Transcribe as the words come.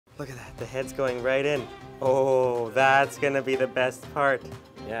Look at that, the head's going right in. Oh, that's gonna be the best part.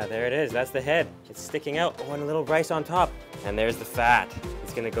 Yeah, there it is, that's the head. It's sticking out. Oh, and a little rice on top. And there's the fat.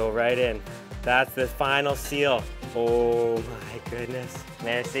 It's gonna go right in. That's the final seal. Oh my goodness.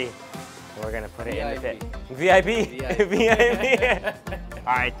 Merci. We're gonna put it in the pit. VIP? VIP.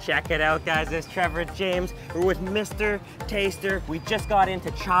 All right, check it out, guys. This is Trevor James. We're with Mr. Taster. We just got into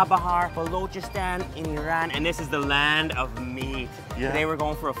Chabahar, Balochistan in Iran, and this is the land of meat. Yeah. Today we're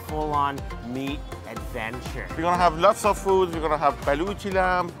going for a full-on meat adventure. We're gonna have lots of food. We're gonna have Balochi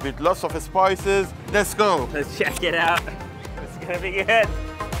lamb with lots of spices. Let's go. Let's check it out. It's gonna be good.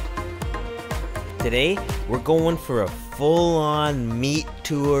 Today, we're going for a full-on meat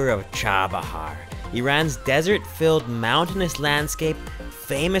tour of Chabahar, Iran's desert-filled mountainous landscape,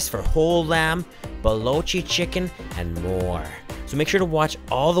 famous for whole lamb, Balochi chicken, and more. So make sure to watch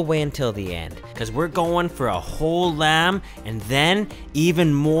all the way until the end, because we're going for a whole lamb and then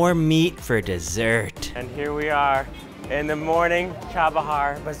even more meat for dessert. And here we are in the morning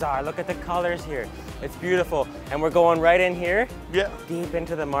Chabahar Bazaar. Look at the colors here. It's beautiful. And we're going right in here, deep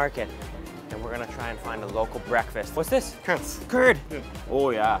into the market. And we're gonna try and find a local breakfast. What's this? Curd. Yeah. Oh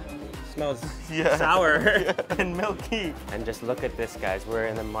yeah. Smells sour and milky. And just look at this, guys. We're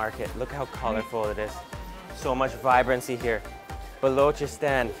in the market. Look how colorful it is. So much vibrancy here.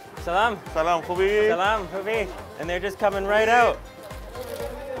 Balochistan. Salam. Salam, Khubi. Salam, Khubi. And they're just coming right out.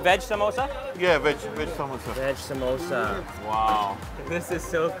 Veg samosa? Yeah, veg samosa. Veg samosa. Wow. This is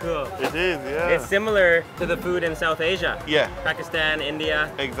so cool. It is, yeah. It's similar to the food in South Asia. Yeah. Pakistan, India.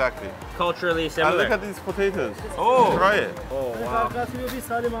 Exactly. Culturally similar. And look at these potatoes. Oh. Try it. Oh, wow.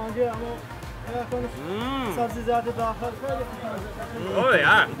 Oh,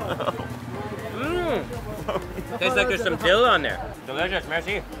 yeah. Tastes like there's some dill on there. Delicious.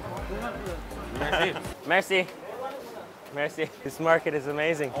 Merci. Merci. Merci. Merci. This market is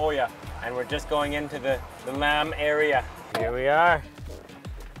amazing. Oh yeah. And we're just going into the lamb area. Here we are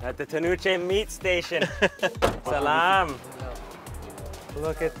at the Tanuche meat station. Salam.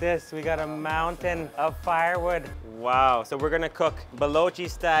 Look at this. We got a mountain of firewood. Wow. So we're gonna cook Balochi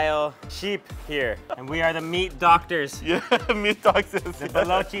style sheep here. And we are the meat doctors. Yeah, meat doctors. The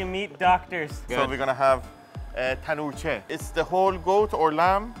Balochi meat doctors. Good. So we're gonna have tanuche. It's the whole goat or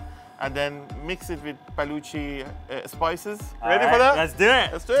lamb, and then mix it with Balochi spices. Ready for that? Let's do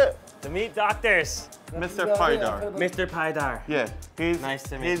it. Let's do it. The meat doctors. Mr. Paidar. Mr. Paidar. Yeah. Nice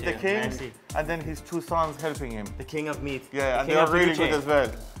to meet you. He's the king, Merci. and then his two sons helping him. The king of meat. Yeah, and they're really good as well.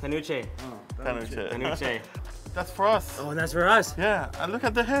 Tanuche. Tanuche. Tanuche. That's for us. Oh, and that's for us. Yeah, and look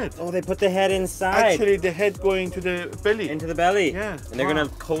at the head. Oh, they put the head inside. Actually, the head going to the belly. Into the belly. Yeah. And they're gonna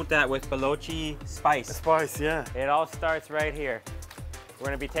coat that with Balochi spice. The spice, yeah. It all starts right here. We're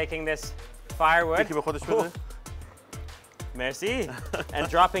gonna be taking this firewood. Merci. And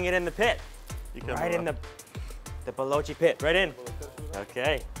dropping it in the pit. Right in the Balochi pit. Right in.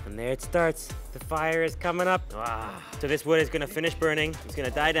 Okay. And there it starts. The fire is coming up. Wow. So this wood is gonna finish burning. It's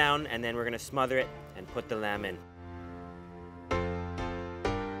gonna die down, and then we're gonna smother it and put the lamb in.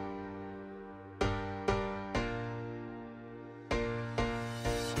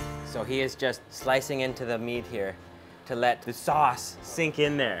 So he is just slicing into the meat here to let the sauce sink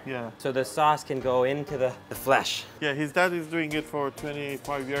in there. Yeah. So the sauce can go into the flesh. Yeah, his dad is doing it for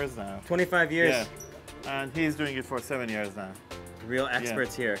 25 years now. 25 years? Yeah. And he's doing it for 7 years now. Real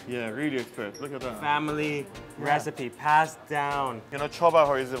experts here. Yeah, really expert. Look at that. Family recipe passed down. You know,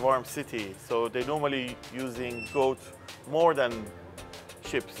 Chabahar is a warm city, so they normally using goat more than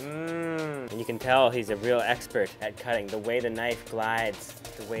sheep. And you can tell he's a real expert at cutting. The way the knife glides,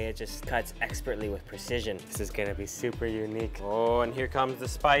 the way it just cuts expertly with precision. This is gonna be super unique. Oh, and here comes the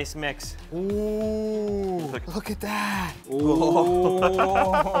spice mix. Ooh, look at that. Ooh,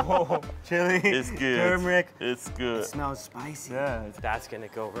 chili, it's good. turmeric. It's good. It smells spicy. Yeah. That's gonna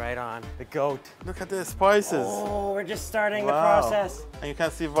go right on the goat. Look at the spices. Oh, we're just starting the process. And you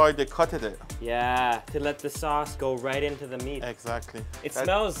can see why they cutted it. Yeah, to let the sauce go right into the meat. Exactly. It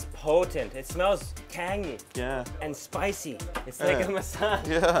smells potent. It smells tangy. Yeah. And spicy. It's like a massage.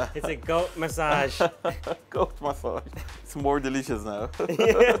 Yeah. It's a goat massage. Goat massage. It's more delicious now.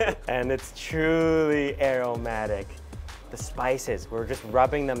 Yeah. And it's truly aromatic. The spices, we're just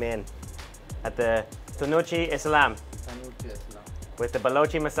rubbing them in at the Tanuche Islam. With the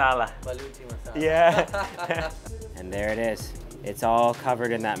Balochi masala. Balochi masala. Yeah. And there it is. It's all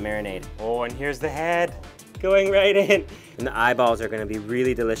covered in that marinade. Oh, and here's the head going right in. And the eyeballs are gonna be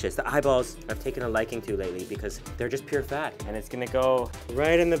really delicious. The eyeballs I've taken a liking to lately because they're just pure fat. And it's gonna go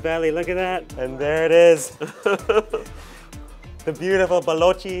right in the belly, look at that. And there it is. The beautiful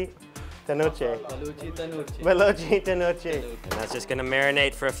Balochi Tanuche. Balochi tanuche. Balochi tanuche. And that's just gonna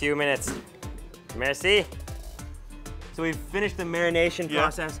marinate for a few minutes. Merci. So we've finished the marination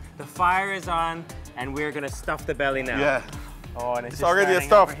process. The fire is on, and we're gonna stuff the belly now. Yeah. Oh, and It's already a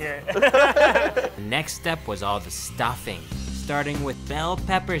stuff. The next step was all the stuffing. Starting with bell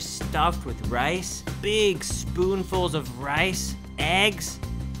peppers stuffed with rice, big spoonfuls of rice, eggs,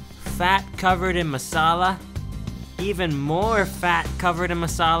 fat covered in masala, even more fat covered in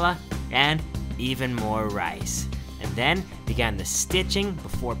masala, and even more rice. And then began the stitching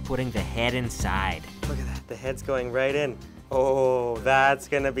before putting the head inside. Look at that, the head's going right in. Oh, that's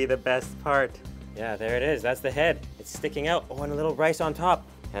gonna be the best part. Yeah, there it is, that's the head. It's sticking out. Oh, and a little rice on top.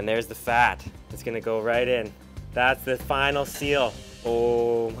 And there's the fat. It's gonna go right in. That's the final seal.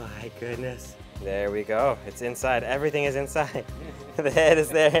 Oh my goodness. There we go, it's inside, everything is inside. The head is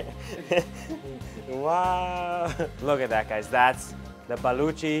there. Wow. Look at that, guys, that's the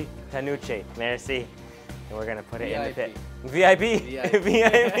Balochi tanuche. Merci. And we're gonna put it in the pit. VIP.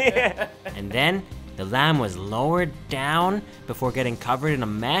 VIP. And then the lamb was lowered down before getting covered in a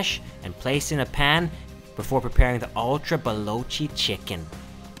mesh and placed in a pan before preparing the ultra Balochi chicken.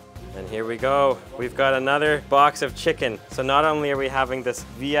 And here we go. We've got another box of chicken. So not only are we having this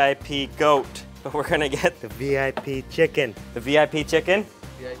VIP goat, but we're gonna get the VIP chicken. The VIP chicken.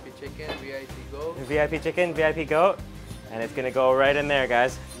 VIP chicken, VIP goat. VIP chicken, VIP goat. And it's gonna go right in there,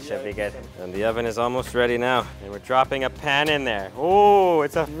 guys. Should be good. And the oven is almost ready now. And we're dropping a pan in there. Oh,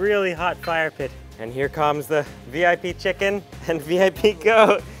 it's a really hot fire pit. And here comes the VIP chicken and VIP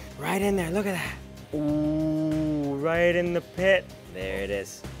goat. Right in there, look at that. Ooh, right in the pit. There it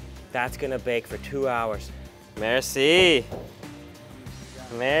is. That's gonna bake for 2 hours. Merci.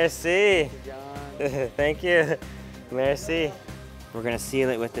 Merci. Thank you. Merci. We're gonna seal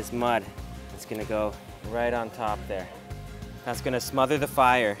it with this mud. It's gonna go right on top there. That's gonna smother the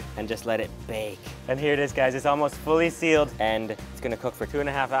fire and just let it bake. And here it is, guys. It's almost fully sealed and it's gonna cook for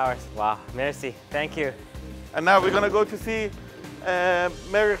 2.5 hours. Wow, merci, thank you. And now we're gonna go to see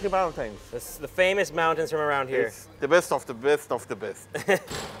Meriki Mountains. This is the famous mountains from around here. It's the best of the best of the best. This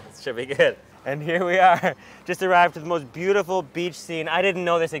should be good. And here we are, just arrived to the most beautiful beach scene. I didn't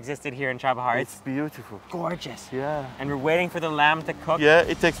know this existed here in Chabahar. It's beautiful. Gorgeous. Yeah. And we're waiting for the lamb to cook. Yeah,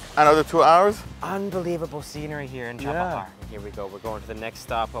 it takes another 2 hours. Unbelievable scenery here in Chabahar. Here we go, we're going to the next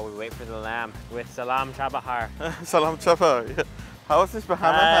stop while we wait for the lamb with Salam Chabahar. Salam Chabahar. Yeah. How is this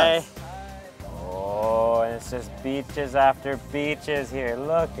Hi. Oh, and it's just beaches after beaches here.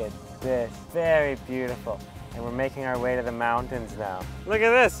 Look at this, very beautiful. And we're making our way to the mountains now. Look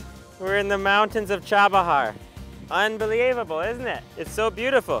at this, we're in the mountains of Chabahar. Unbelievable, isn't it? It's so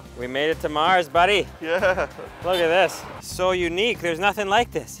beautiful. We made it to Mars, buddy. Yeah. Look at this, so unique. There's nothing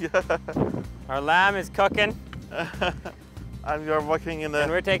like this. Yeah. Our lamb is cooking. And you're walking in the...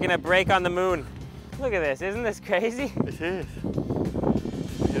 And we're taking a break on the moon. Look at this, isn't this crazy? It is.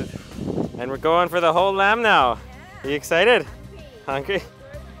 Beautiful. And we're going for the whole lamb now. Are you excited? Hungry?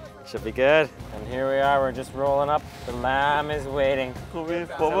 Should be good. And here we are, we're just rolling up. The lamb is waiting.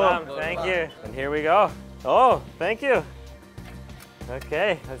 Salam, thank you. And here we go. Oh, thank you.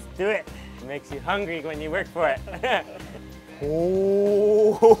 Okay, let's do it. It makes you hungry when you work for it.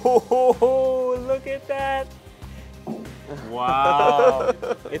 Oh, look at that. Wow.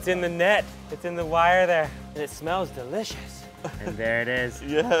 It's in the net. It's in the wire there. And it smells delicious. And there it is.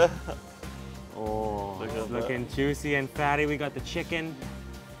 Yeah. Oh, it's looking juicy and fatty. We got the chicken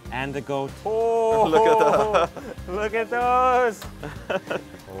and the goat. Oh, look at that. Look at those.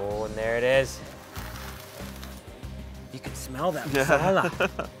 Oh, and there it is. You can smell that masala.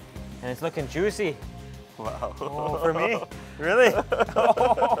 And it's looking juicy. Wow. Oh, for me? Really?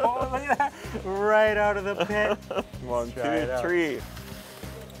 Oh, look at that. Right out of the pit. 1, 2, 3.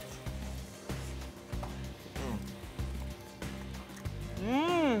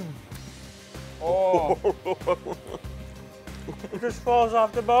 Mmm. Oh. It just falls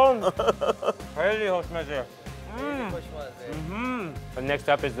off the bone. Crazy host measure. And next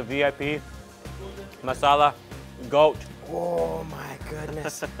up is the VIP masala goat. Oh my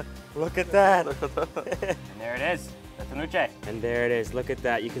goodness. Look at that. And there it is, the tanuche. And there it is, look at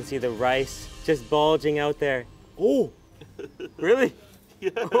that. You can see the rice just bulging out there. Oh, really?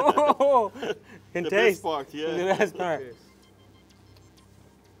 Yeah. Oh, can The taste. best part, yeah. The best part.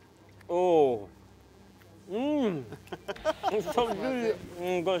 Oh. Mmm. It's so good.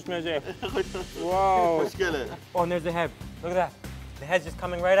 Gosh, measure. Wow. Oh, and there's the head. Look at that. The head's just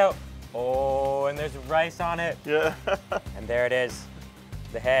coming right out. Oh, and there's rice on it. Yeah. And there it is,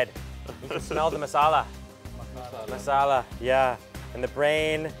 the head. You can smell the masala. Masala, yeah. And the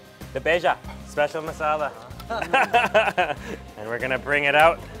brain, the beja, special masala. And we're gonna bring it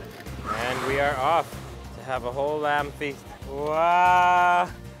out. And we are off to have a whole lamb feast. Wow,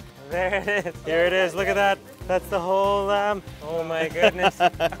 there it is. Here it is, look at that. That's the whole lamb. Oh my goodness.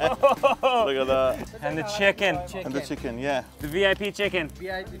 Look at that. And the chicken. And the chicken, yeah. The VIP chicken.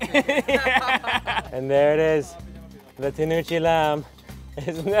 VIP chicken. And there it is, the Tanuchi lamb.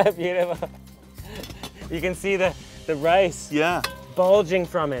 Isn't that beautiful? You can see the rice Yeah. bulging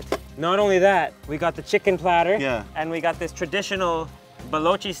from it. Not only that, we got the chicken platter, Yeah. and we got this traditional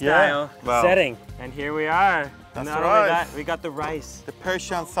Balochi style Wow. setting. And here we are. That's Not the only rice. that, we got the rice. The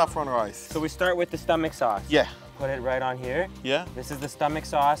Persian saffron rice. So we start with the stomach sauce. Yeah. Put it right on here. Yeah. This is the stomach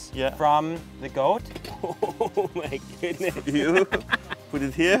sauce Yeah. from the goat. Oh my goodness. You put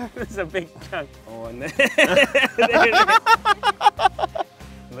it here. This is a big chunk. Oh, and then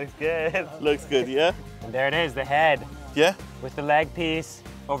looks good. Looks good, yeah? And there it is, the head Yeah, with the leg piece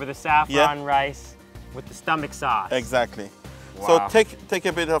over the saffron rice with the stomach sauce. exactly. Wow. So take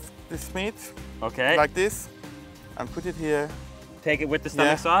a bit of this meat, Okay. like this, and put it here. Take it with the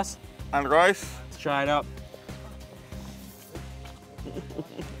stomach Yeah. sauce. And rice. Let's try it out.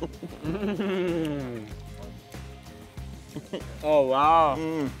 Oh wow,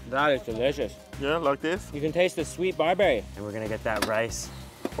 that is delicious. Yeah, like this. You can taste the sweet barberry. And we're gonna get that rice.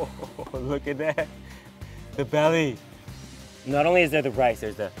 Oh, look at that. The belly. Not only is there the rice,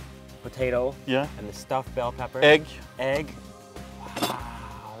 there's the potato Yeah. and the stuffed bell pepper. Egg. Egg. Wow,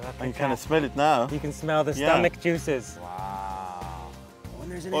 look And you at kind that. of smell it now. You can smell the Yeah. stomach juices. Wow. Oh,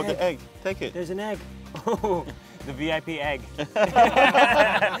 and there's an Oh, egg. the egg. Take it. There's an egg. Oh, the VIP egg.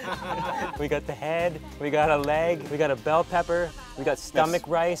 We got the head, we got a leg, we got a bell pepper, we got stomach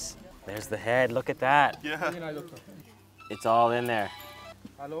rice. There's the head, look at that. Yeah. It's all in there.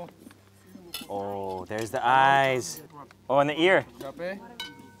 Hello. Oh, there's the eyes. Oh, and the ear. Chape.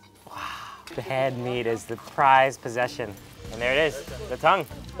 The head meat is the prized possession. And there it is, the tongue.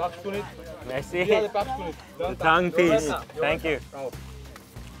 Merci. The tongue piece. Thank you.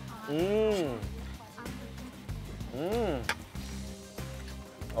 Mmm. Mmm.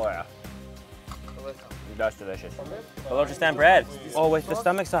 Oh yeah. That's delicious. Balochistan bread. Oh, with the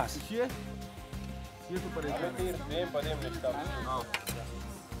stomach sauce.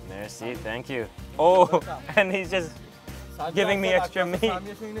 Merci, thank you. Oh, and he's just giving me extra meat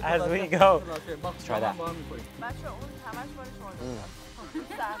as we go. Let's try that.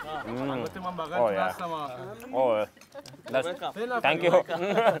 Oh yeah. Oh, that's, thank you.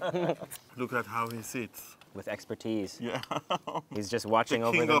 Look at how he sits. With expertise. Yeah. He's just watching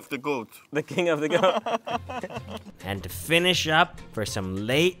over King of the goat. the king of the goat. And to finish up, for some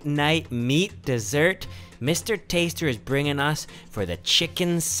late night meat dessert, Mr. Taster is bringing us for the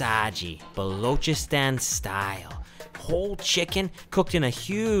chicken sajji, Balochistan style. Whole chicken cooked in a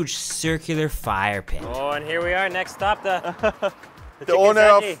huge circular fire pit. Oh, and here we are, next stop, the owner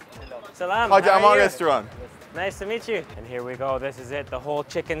of Salam. Haji how are Aman you? restaurant. Nice to meet you. And here we go, this is it, the whole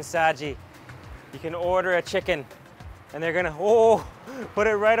chicken sajji. You can order a chicken and they're gonna, put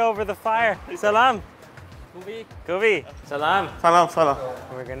it right over the fire. Salam. Kubi. Salam. Salam, salam.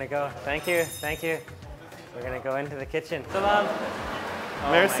 We're gonna go, thank you. We're gonna go into the kitchen. Salam.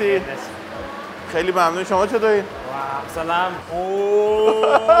 Oh, Merci. my goodness. خیلی ممنون. شما چطورین؟ Wow, salam. Oh,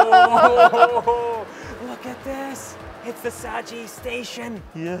 look at this. It's the Sajji station.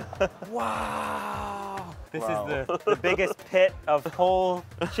 Yeah. Wow. This Wow. is the biggest pit of whole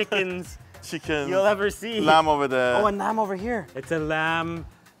chickens Chicken. you'll ever see. Lamb over there. Oh, and lamb over here. It's a lamb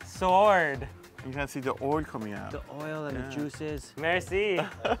sword. You can see the oil coming out. The oil and the Yeah. juices. Merci.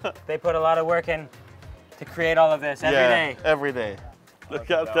 They put a lot of work in to create all of this every day. Every day. Look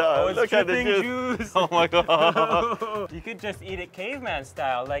at that. Oh, it's Look at the dripping juice. juice. Oh my god. You could just eat it caveman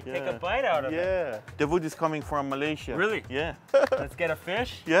style, like take a bite out of it. Yeah. The wood is coming from Malaysia. Really? Yeah. Let's get a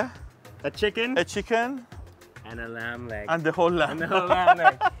fish, Yeah. a chicken, A chicken and a lamb leg. and the whole lamb. And the whole lamb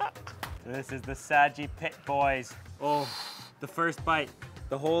leg. This is the Sajji pit, boys. Oh, the first bite,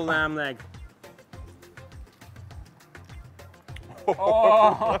 the whole lamb leg.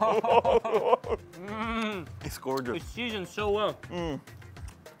 Oh. It's gorgeous. It's seasoned so well.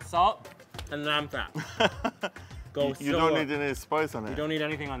 Salt and lamb fat. Go You so don't well. need any spice on it. You don't need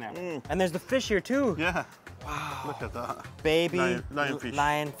anything on there. And there's the fish here too. Yeah. Wow. Look at that. Baby Lionfish.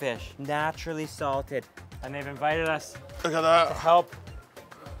 lionfish, naturally salted. And they've invited us Look at to that. help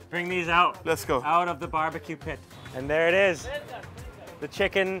bring these out. Let's go. Out of the barbecue pit. And there it is. The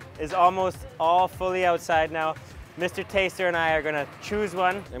chicken is almost all fully outside now. Mr. Taster and I are gonna choose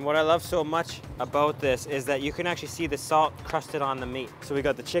one. And what I love so much about this is that you can actually see the salt crusted on the meat. So we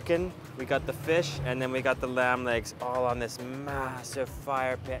got the chicken, we got the fish, and then we got the lamb legs all on this massive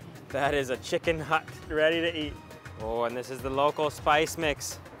fire pit. That is a chicken hut ready to eat. Oh, and this is the local spice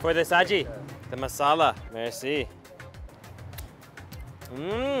mix For the sajji, the masala. Merci.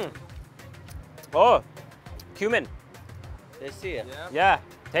 Mmm. Oh, cumin. Tasty, yeah? Yeah,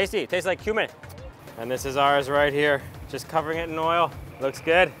 tasty. Tastes like cumin. And this is ours right here. Just covering it in oil. Looks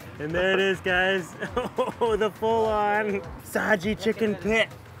good. And there it is, guys. Oh, the full-on sajji chicken pit.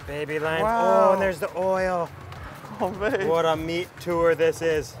 Baby lines. Wow. Oh, and there's the oil. Oh, man. What a meat tour this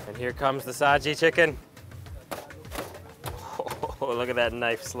is. And here comes the sajji chicken. Oh, look at that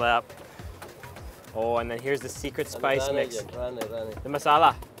knife slap. Oh, and then here's the secret spice mix. The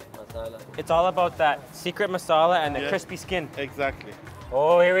masala. It's all about that secret masala and the crispy skin. Exactly.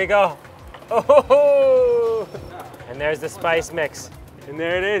 Oh, here we go. Oh, and there's the spice mix. And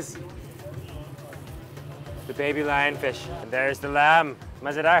there it is. The baby lionfish. And there's the lamb.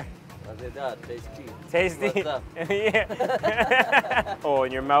 Mazedar. Tasty. Tasty. Yeah. Oh,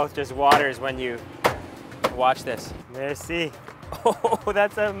 and your mouth just waters when you watch this. Merci. Oh,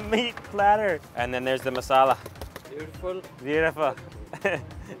 that's a meat platter. And then there's the masala. Beautiful. Beautiful.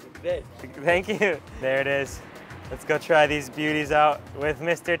 Great. Thank you. There it is. Let's go try these beauties out with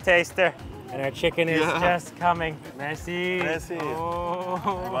Mr. Taster. And our chicken is just coming. Merci. Merci. Oh,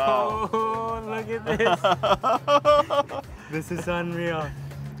 Wow. look at this. This is unreal.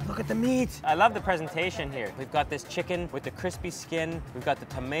 Look at the meat. I love the presentation here. We've got this chicken with the crispy skin. We've got the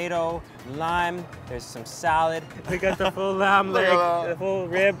tomato, lime. There's some salad. We got the full lamb leg, the full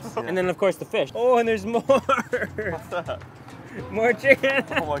ribs. And then of course the fish. Oh, and there's more. What's that? More chicken.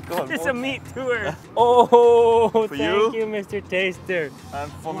 Oh my God. Just a meat tour. Oh, For thank you? you, Mr. Taster.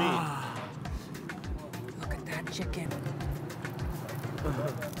 And for me. Look at that chicken.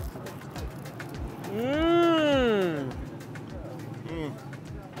 Mmm.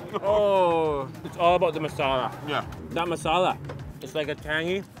 Oh, it's all about the masala. Yeah. That masala. It's like a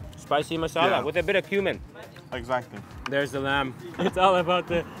tangy, spicy masala with a bit of cumin. Exactly. There's the lamb. It's all about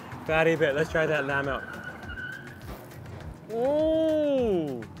the fatty bit. Let's try that lamb out.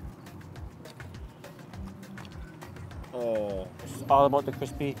 Ooh. Oh, it's all about the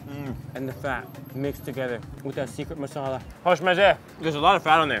crispy and the fat mixed together with that secret masala. Hosh mazeh. There's a lot of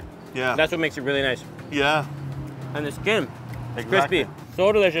fat on there. Yeah. That's what makes it really nice. Yeah. And the skin, Exactly. crispy,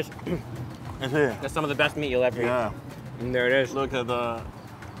 so delicious. It's here. That's some of the best meat you'll ever eat. Yeah. And there it is. Look at the.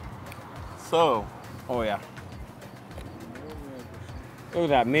 So. Oh yeah. Look at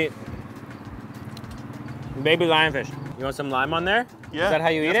that meat. Baby lionfish. You want some lime on there? Yeah. Is that how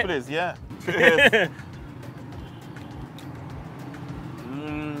you eat it? Yes, please. Yeah. Cheers.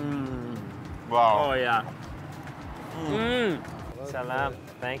 Wow. Oh yeah. Salam.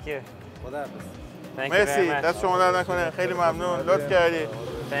 Thank you. Thank you مرسی very much. دست شما در نکنه خیلی ممنون لطف کردی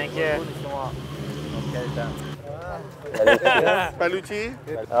Thank you. بلوچی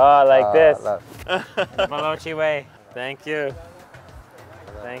Oh, like this. Balochi way. Thank you.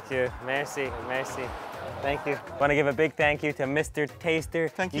 Thank you. Merci. Merci. Thank you. Want to give a big thank you to Mr. Taster.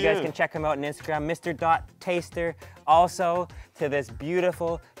 Thank You guys you. can check him out on Instagram, Mr.Taster. Also to this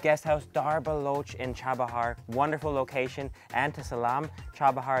beautiful guest house, Dar Baloch in Chabahar. Wonderful location. And to Salam,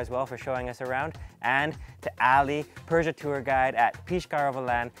 Chabahar as well for showing us around. And to Ali, Persia tour guide at Peshawar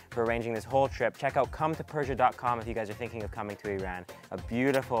for arranging this whole trip. Check out cometopersia.com if you guys are thinking of coming to Iran. A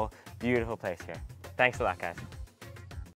beautiful, beautiful place here. Thanks a lot, guys.